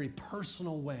in a very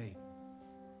personal way.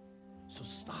 So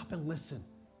stop and listen.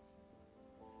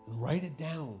 And write it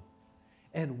down.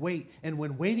 and wait. And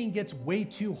when waiting gets way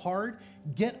too hard,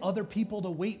 get other people to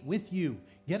wait with you.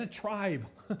 Get a tribe.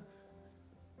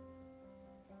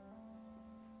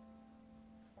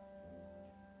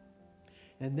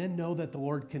 And then know that the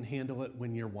Lord can handle it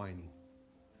when you're whining.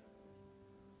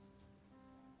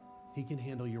 He can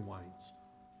handle your whines.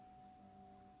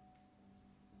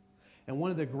 And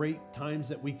one of the great times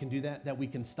that we can do that we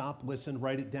can stop, listen,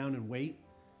 write it down, and wait,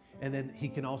 and then He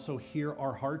can also hear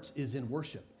our hearts, is in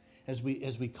worship. As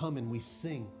we come and we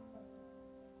sing,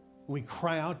 we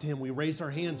cry out to Him, we raise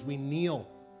our hands, we kneel,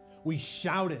 we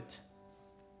shout it.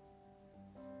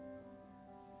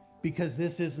 Because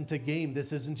this isn't a game.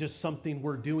 This isn't just something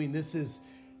we're doing. This is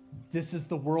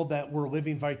the world that we're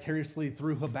living vicariously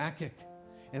through Habakkuk,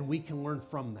 and we can learn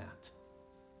from that.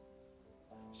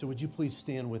 So would you please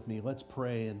stand with me? Let's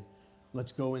pray and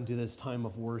let's go into this time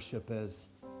of worship as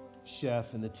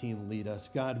Chef and the team lead us.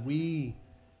 God, we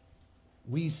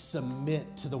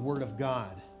submit to the Word of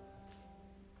God.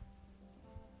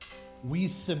 We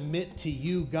submit to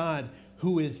you, God,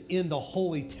 who is in the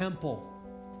holy temple.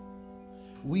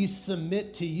 We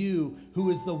submit to you,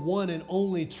 who is the one and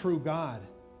only true God.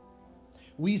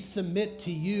 We submit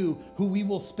to you, who we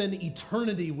will spend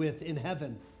eternity with in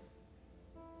heaven.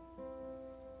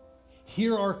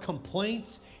 Hear our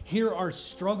complaints, hear our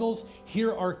struggles,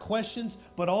 hear our questions,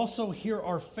 but also hear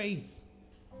our faith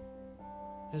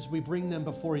as we bring them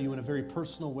before you in a very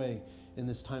personal way in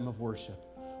this time of worship.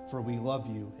 For we love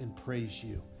you and praise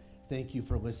you. Thank you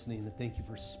for listening, and thank you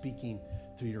for speaking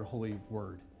through your holy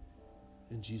word.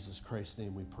 In Jesus Christ's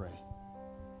name we pray.